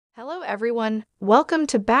Hello everyone, welcome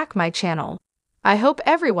to back my channel. I hope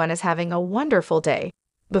everyone is having a wonderful day.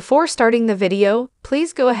 Before starting the video,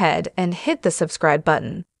 please go ahead and hit the subscribe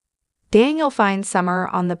button. Daniel finds Summer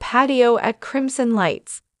on the patio at Crimson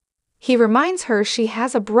Lights. He reminds her she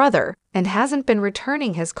has a brother and hasn't been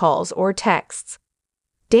returning his calls or texts.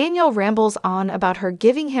 Daniel rambles on about her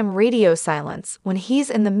giving him radio silence when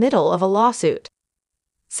he's in the middle of a lawsuit.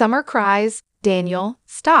 Summer cries, "Daniel,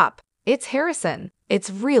 stop, it's Harrison. It's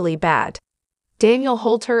really bad." Daniel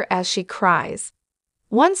holds her as she cries.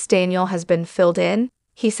 Once Daniel has been filled in,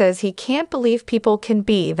 he says he can't believe people can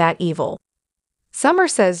be that evil. Summer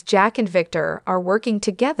says Jack and Victor are working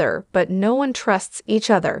together, but no one trusts each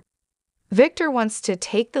other. Victor wants to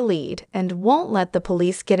take the lead and won't let the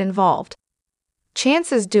police get involved.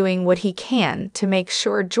 Chance is doing what he can to make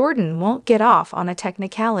sure Jordan won't get off on a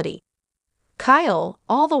technicality. Kyle,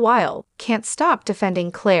 all the while, can't stop defending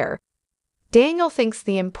Claire. Daniel thinks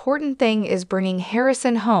the important thing is bringing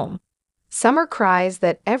Harrison home. Summer cries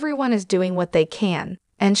that everyone is doing what they can,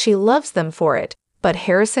 and she loves them for it, but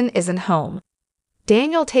Harrison isn't home.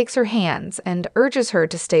 Daniel takes her hands and urges her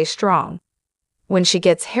to stay strong. When she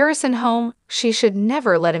gets Harrison home, she should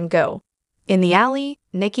never let him go. In the alley,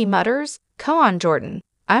 Nikki mutters, "Come on, Jordan.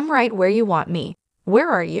 I'm right where you want me. Where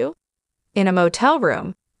are you?" In a motel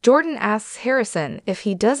room, Jordan asks Harrison if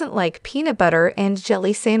he doesn't like peanut butter and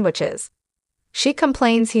jelly sandwiches. She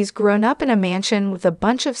complains he's grown up in a mansion with a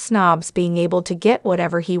bunch of snobs being able to get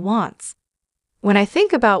whatever he wants. "When I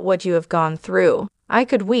think about what you have gone through, I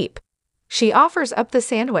could weep." She offers up the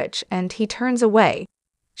sandwich and he turns away.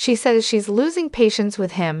 She says she's losing patience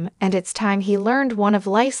with him and it's time he learned one of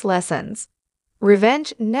life's lessons.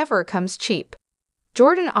 Revenge never comes cheap.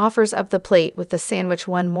 Jordan offers up the plate with the sandwich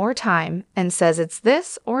one more time and says it's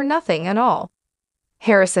this or nothing at all.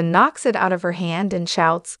 Harrison knocks it out of her hand and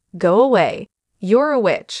shouts, "Go away. You're a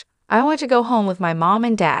witch. I want to go home with my mom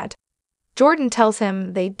and dad." Jordan tells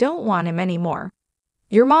him they don't want him anymore.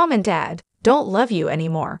 "Your mom and dad don't love you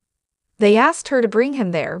anymore. They asked her to bring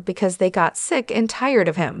him there because they got sick and tired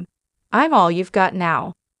of him. I'm all you've got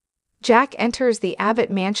now." Jack enters the Abbott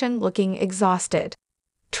mansion looking exhausted.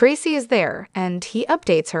 Tracy is there and he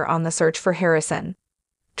updates her on the search for Harrison.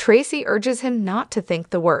 Tracy urges him not to think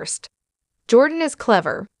the worst. Jordan is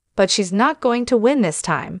clever, but she's not going to win this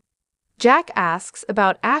time. Jack asks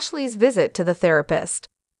about Ashley's visit to the therapist.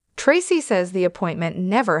 Tracy says the appointment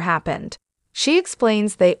never happened. She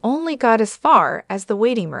explains they only got as far as the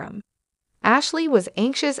waiting room. Ashley was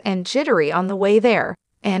anxious and jittery on the way there,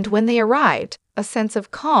 and when they arrived, a sense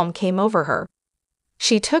of calm came over her.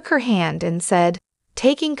 She took her hand and said,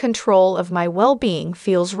 "Taking control of my well-being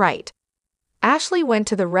feels right." Ashley went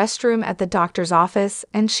to the restroom at the doctor's office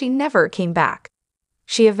and she never came back.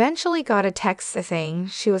 She eventually got a text saying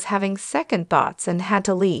she was having second thoughts and had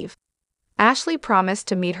to leave. Ashley promised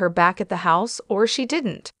to meet her back at the house or she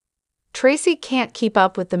didn't. Tracy can't keep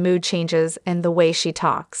up with the mood changes and the way she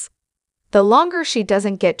talks. The longer she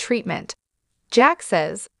doesn't get treatment, Jack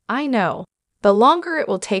says, "I know, the longer it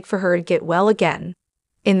will take for her to get well again."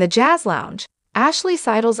 In the jazz lounge, Ashley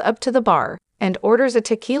sidles up to the bar and orders a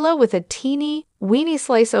tequila with a teeny, weeny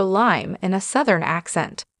slice of lime in a southern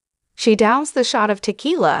accent. She downs the shot of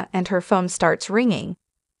tequila and her phone starts ringing.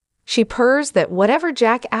 She purrs that whatever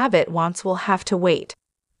Jack Abbott wants will have to wait.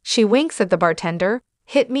 She winks at the bartender,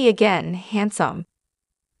 "Hit me again, handsome."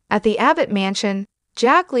 At the Abbott mansion,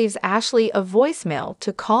 Jack leaves Ashley a voicemail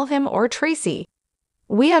to call him or Tracy.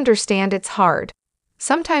 "We understand it's hard.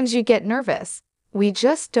 Sometimes you get nervous. We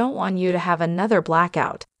just don't want you to have another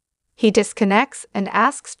blackout." He disconnects and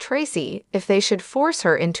asks Tracy if they should force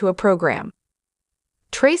her into a program.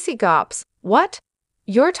 Tracy gawps, "What?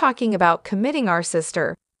 You're talking about committing our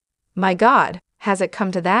sister. My God, has it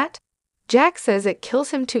come to that?" Jack says it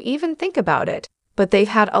kills him to even think about it, but they've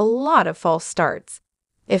had a lot of false starts.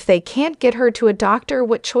 If they can't get her to a doctor,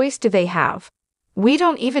 what choice do they have? "We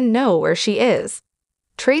don't even know where she is."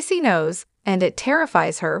 Tracy knows, and it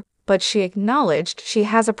terrifies her, but she acknowledged she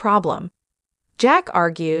has a problem. Jack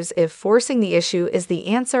argues if forcing the issue is the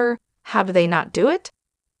answer, how do they not do it?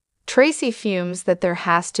 Tracy fumes that there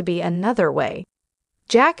has to be another way.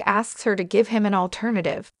 Jack asks her to give him an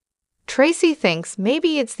alternative. Tracy thinks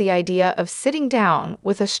maybe it's the idea of sitting down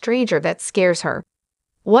with a stranger that scares her.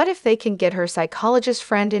 What if they can get her psychologist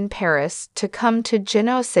friend in Paris to come to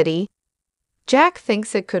Genoa City? Jack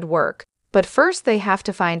thinks it could work, but first they have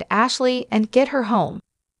to find Ashley and get her home.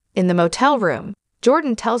 In the motel room,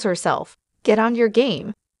 Jordan tells herself, "Get on your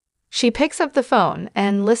game." She picks up the phone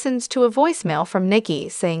and listens to a voicemail from Nikki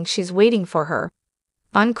saying she's waiting for her.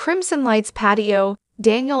 On Crimson Light's patio,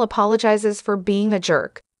 Daniel apologizes for being a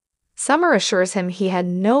jerk. Summer assures him he had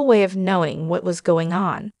no way of knowing what was going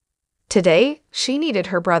on. Today, she needed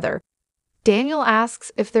her brother. Daniel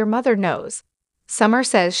asks if their mother knows. Summer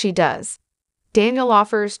says she does. Daniel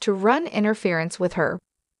offers to run interference with her.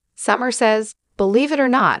 Summer says, believe it or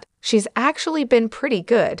not, she's actually been pretty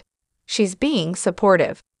good. She's being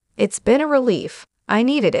supportive. It's been a relief. I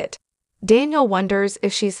needed it. Daniel wonders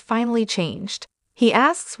if she's finally changed. He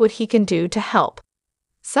asks what he can do to help.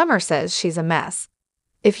 Summer says she's a mess.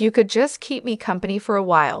 If you could just keep me company for a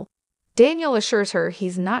while. Daniel assures her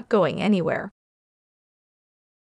he's not going anywhere.